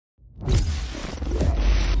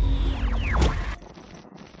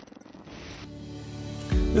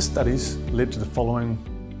This study's led to the following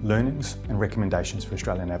learnings and recommendations for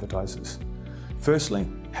Australian advertisers. Firstly,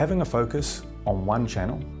 having a focus on one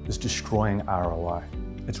channel is destroying ROI.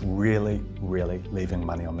 It's really leaving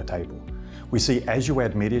money on the table. We see as you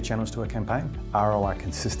add media channels to a campaign, ROI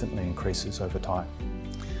consistently increases over time.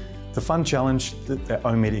 The fun challenge that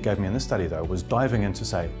oOh Media gave me in this study though was diving into,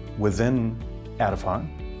 say, within out of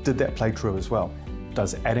home, did that play true as well?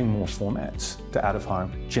 Does adding more formats to out of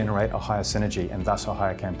home generate a higher synergy and thus a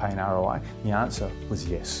higher campaign ROI? The answer was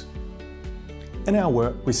yes. In our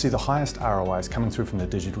work, we see the highest ROIs coming through from the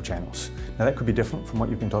digital channels. Now that could be different from what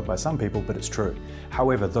you've been told by some people, but it's true.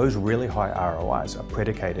 However, those really high ROIs are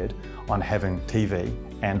predicated on having TV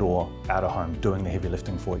and/or out of home doing the heavy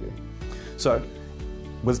lifting for you. So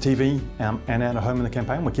with TV and out of home in the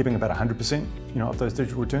campaign, we're keeping about 100% of those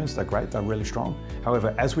digital returns. They're great, they're really strong.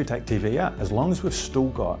 However, as we take TV out, as long as we've still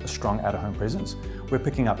got a strong out of home presence, we're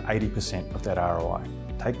picking up 80% of that ROI.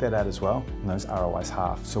 Take that out as well, and those ROIs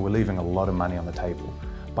half. So we're leaving a lot of money on the table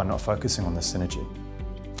by not focusing on the synergy.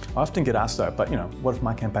 I often get asked though, but what if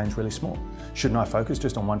my campaign's really small? Shouldn't I focus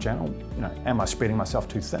just on one channel? Am I spreading myself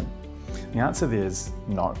too thin? The answer there is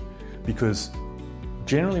no, because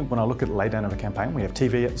generally when I look at the laydown of a campaign, we have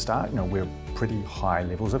TV at the start, we're pretty high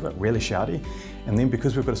levels of it, really shouty, and then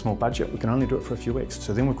because we've got a small budget, we can only do it for a few weeks.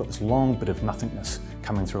 So then we've got this long bit of nothingness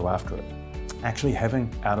coming through after it. Actually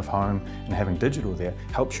having out of home and having digital there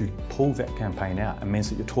helps you pull that campaign out and means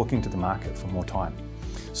that you're talking to the market for more time.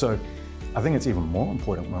 So I think it's even more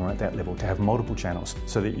important when we're at that level to have multiple channels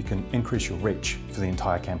so that you can increase your reach for the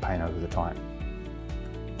entire campaign over the time.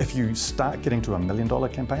 If you start getting to $1 million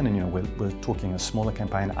campaign and we're talking a smaller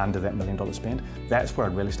campaign under that $1 million spend, that's where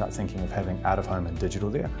I'd really start thinking of having out of home and digital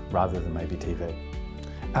there rather than maybe TV.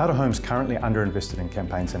 Out of home's currently underinvested in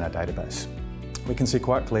campaigns in our database. We can see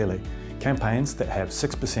quite clearly campaigns that have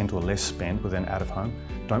 6% or less spend within out of home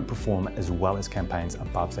don't perform as well as campaigns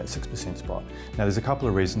above that 6% spot. Now there's a couple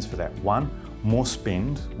of reasons for that. One, more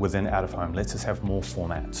spend within out of home lets us have more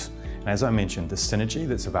formats. And as I mentioned, the synergy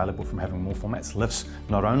that's available from having more formats lifts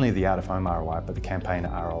not only the out of home ROI, but the campaign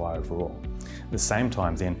ROI overall. At the same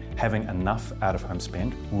time then, having enough out of home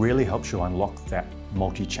spend really helps you unlock that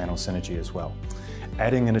multi-channel synergy as well.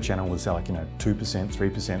 Adding in a channel with say 2%,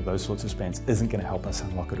 3%, those sorts of spends isn't going to help us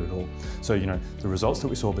unlock it at all. So the results that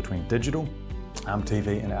we saw between digital,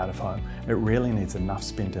 TV and out of home, it really needs enough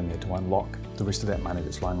spend in there to unlock the rest of that money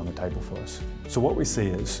that's lying on the table for us. So what we see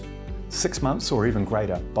is 6 months or even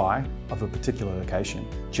greater buy of a particular location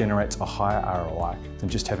generates a higher ROI than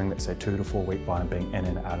just having that say 2 to 4 week buy and being in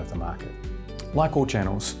and out of the market. Like all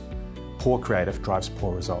channels, poor creative drives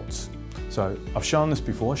poor results. So I've shown this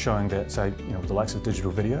before, showing that, say, with the likes of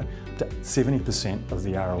digital video, up to 70% of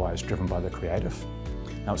the ROI is driven by the creative.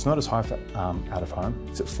 Now it's not as high for out of home,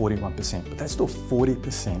 it's at 41%, but that's still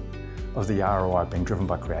 40% of the ROI being driven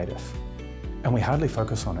by creative. And we hardly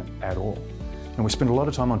focus on it at all. And we spend a lot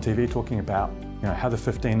of time on TV talking about how the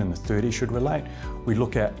 15 and the 30 should relate. We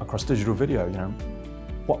look at, across digital video,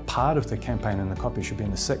 what part of the campaign and the copy should be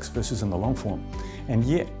in the 6 versus in the long form. And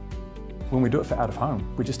yet, when we do it for out of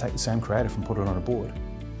home, we just take the same creative and put it on a board.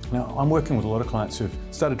 Now, I'm working with a lot of clients who've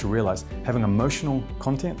started to realize having emotional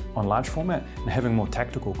content on large format and having more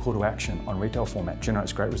tactical call to action on retail format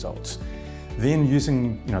generates great results. Then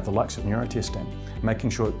using the likes of neurotesting,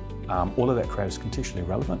 making sure all of that creative is contextually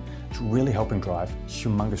relevant, it's really helping drive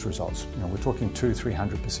humongous results. We're talking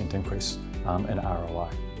 200–300% increase in ROI.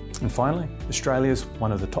 And finally, Australia is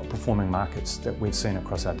one of the top performing markets that we've seen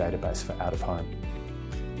across our database for out of home.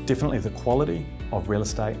 Definitely the quality of real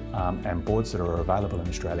estate and boards that are available in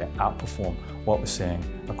Australia outperform what we're seeing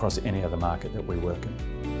across any other market that we work in.